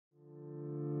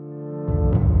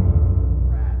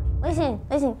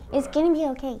Listen, it's gonna be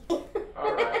okay. All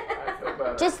right, I feel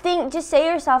better. Just say to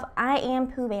yourself, I am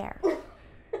Pooh Bear.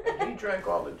 He drank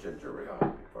all the ginger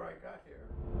ale before I got here.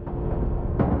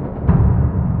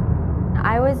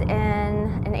 I was in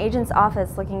an agent's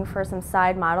office looking for some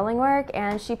side modeling work,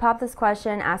 and she popped this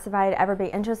question, asked if I'd ever be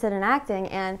interested in acting,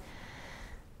 and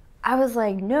I was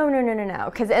like, no,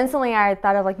 because instantly I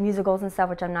thought of like musicals and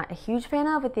stuff, which I'm not a huge fan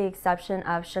of, with the exception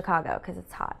of Chicago, because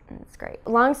it's hot and it's great.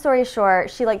 Long story short,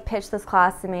 she like pitched this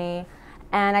class to me,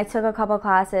 and I took a couple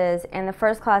classes, and the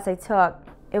first class I took,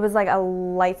 it was like a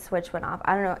light switch went off.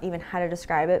 I don't know even how to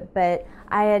describe it, but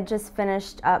I had just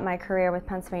finished up my career with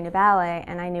Pennsylvania Ballet,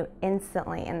 and I knew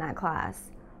instantly in that class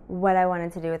what I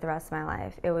wanted to do with the rest of my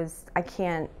life. It was, I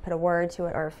can't put a word to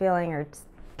it or a feeling, or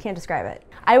can't describe it.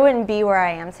 I wouldn't be where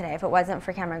I am today if it wasn't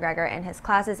for Ken McGregor and his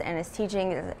classes and his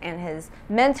teaching and his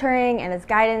mentoring and his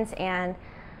guidance, and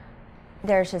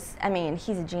there's just, I mean,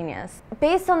 he's a genius.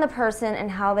 Based on the person and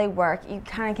how they work, you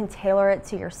kind of can tailor it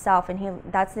to yourself, and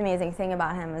that's the amazing thing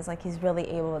about him, is like he's really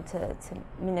able to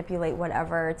manipulate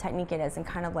whatever technique it is and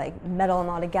kind of like meddle them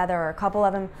all together, or a couple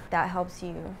of them, that helps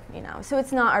you, you know. So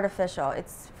it's not artificial,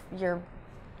 it's, you're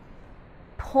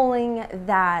pulling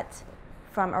that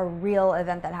from a real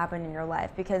event that happened in your life,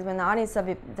 because when the audience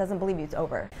doesn't believe you, it's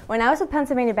over. When I was with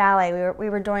Pennsylvania Ballet, we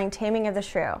were doing Taming of the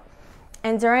Shrew,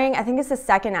 and during, I think it's the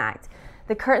second act,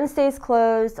 the curtain stays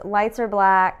closed, lights are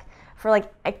black for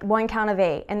like 1 count of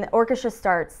 8, and the orchestra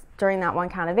starts during that 1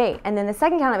 count of 8, and then the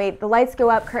second count of 8, the lights go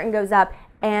up, curtain goes up,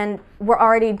 and we're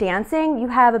already dancing. You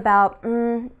have about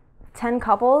 10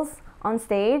 couples on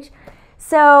stage,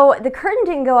 so the curtain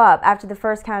didn't go up after the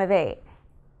first count of 8.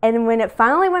 And when it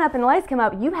finally went up and the lights come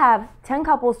up, you have 10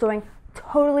 couples doing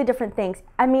totally different things.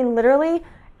 I mean, literally,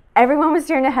 everyone was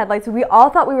staring at headlights. We all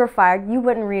thought we were fired. You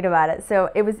wouldn't read about it. So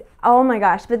it was, oh my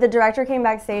gosh. But the director came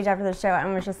backstage after the show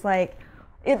and was just like,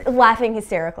 laughing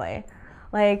hysterically.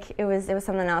 Like, it was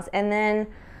something else. And then,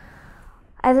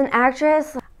 as an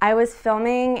actress, I was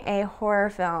filming a horror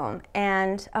film.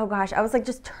 And, oh gosh, I was like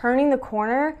just turning the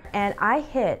corner, and I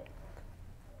hit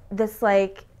this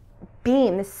like,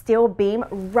 beam, this steel beam,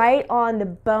 right on the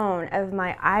bone of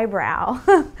my eyebrow.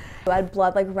 I had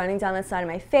blood like running down the side of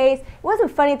my face. It wasn't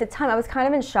funny at the time. I was kind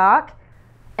of in shock,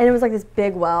 and it was like this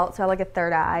big welt, so I had like a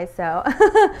third eye. So,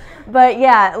 but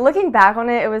yeah, looking back on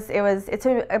it, it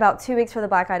took about 2 weeks for the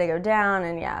black eye to go down,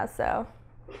 and yeah, so.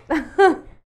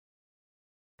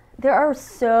 There are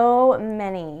so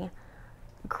many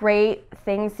great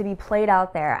things to be played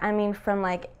out there. I mean, from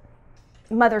like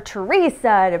Mother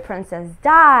Teresa to Princess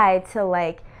Di to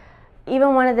like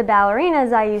even one of the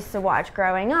ballerinas I used to watch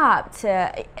growing up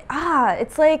to,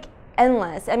 it's like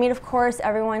endless. I mean, of course,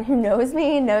 everyone who knows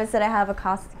me knows that I have a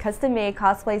custom-made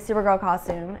cosplay Supergirl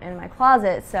costume in my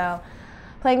closet, so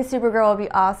playing Supergirl would be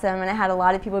awesome, and I had a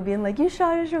lot of people being like, you should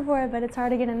audition for it, but it's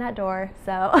hard to get in that door,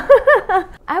 so.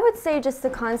 I would say just the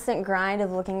constant grind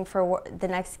of looking for the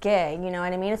next gig, you know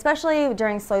what I mean? Especially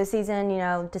during slow season, you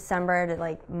know, December to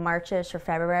like March-ish or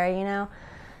February, you know?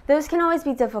 Those can always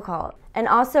be difficult. And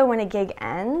also when a gig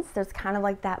ends, there's kind of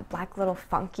like that black little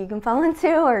funk you can fall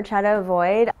into or try to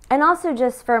avoid. And also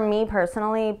just for me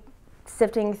personally,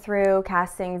 sifting through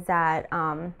castings that,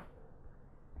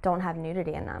 don't have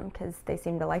nudity in them, because they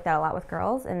seem to like that a lot with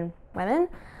girls and women.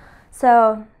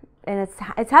 So, and it's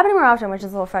happening more often, which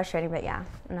is a little frustrating, but yeah,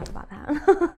 enough about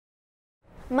that.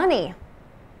 Money,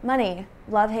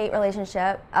 love-hate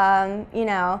relationship. You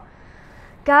know,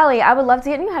 golly, I would love to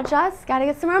get new headshots, gotta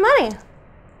get some more money.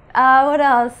 What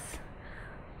else?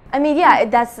 I mean, yeah,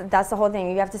 that's the whole thing.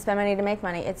 You have to spend money to make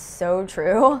money. It's so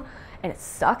true. And it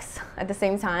sucks at the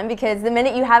same time, because the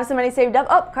minute you have some money saved up,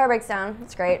 oh, car breaks down,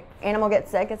 it's great. Animal gets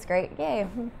sick, it's great, yay.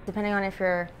 Depending on if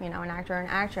you're, you know, an actor or an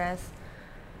actress,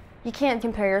 you can't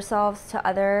compare yourselves to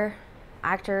other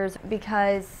actors,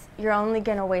 because you're only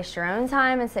gonna waste your own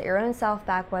time and set your own self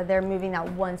back while they're moving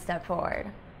that one step forward.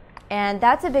 And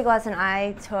that's a big lesson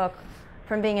I took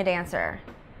from being a dancer.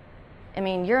 I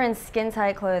mean, you're in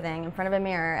skin-tight clothing in front of a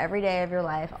mirror every day of your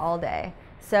life, all day.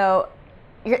 So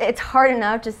it's hard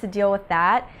enough just to deal with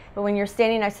that, but when you're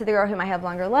standing next to the girl who might have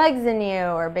longer legs than you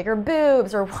or bigger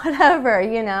boobs or whatever,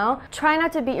 you know, try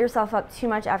not to beat yourself up too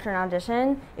much after an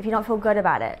audition if you don't feel good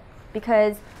about it,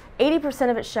 because 80%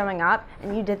 of it's showing up,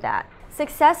 and you did that.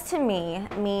 Success to me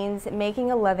means making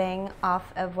a living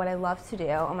off of what I love to do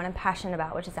and what I'm passionate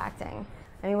about, which is acting.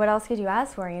 I mean, what else could you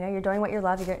ask for? You know, you're doing what you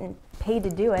love, you're getting paid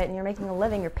to do it, and you're making a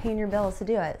living, you're paying your bills to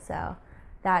do it. So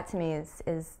that to me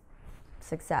is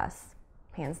success.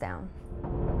 Hands down.